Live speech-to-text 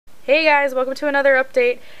Hey guys, welcome to another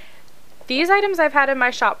update. These items I've had in my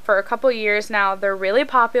shop for a couple years now. They're really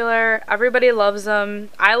popular. Everybody loves them.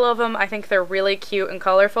 I love them. I think they're really cute and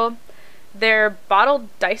colorful. They're bottled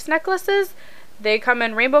dice necklaces. They come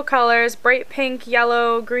in rainbow colors, bright pink,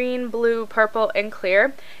 yellow, green, blue, purple, and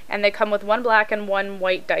clear. And they come with one black and one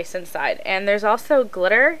white dice inside. And there's also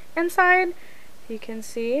glitter inside. You can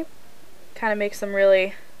see. Kind of makes them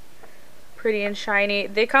really pretty and shiny.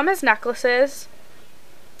 They come as necklaces.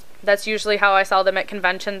 That's usually how I sell them at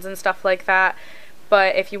conventions and stuff like that.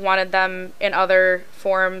 But if you wanted them in other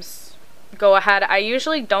forms, go ahead. I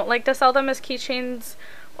usually don't like to sell them as keychains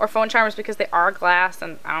or phone charms because they are glass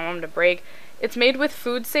and I don't want them to break. It's made with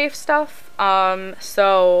food safe stuff.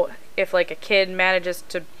 So if like a kid manages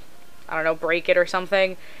to, I don't know, break it or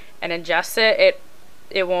something and ingest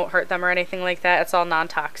it won't hurt them or anything like that. It's all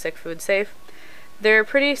non-toxic, food safe. They're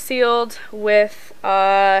pretty sealed with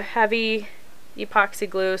heavy epoxy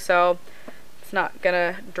glue, so it's not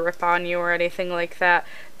gonna drip on you or anything like that.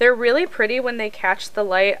 They're really pretty when they catch the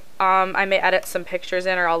light. I may edit some pictures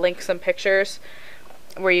in, or I'll link some pictures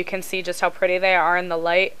where you can see just how pretty they are in the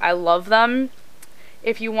light. I love them.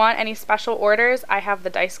 If you want any special orders, I have the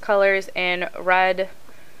dice colors in red,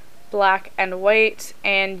 black, and white,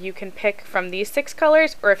 and you can pick from these 6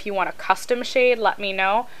 colors, or if you want a custom shade, let me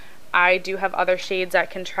know. I do have other shades I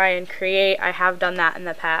can try and create. I have done that in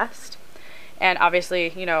the past. And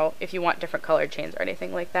obviously, you know, if you want different colored chains or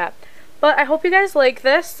anything like that. But I hope you guys like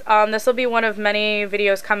this. This will be one of many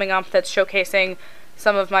videos coming up that's showcasing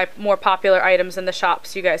some of my more popular items in the shop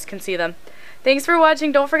so you guys can see them. Thanks for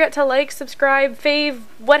watching. Don't forget to like, subscribe, fave,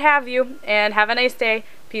 what have you, and have a nice day.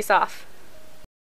 Peace off.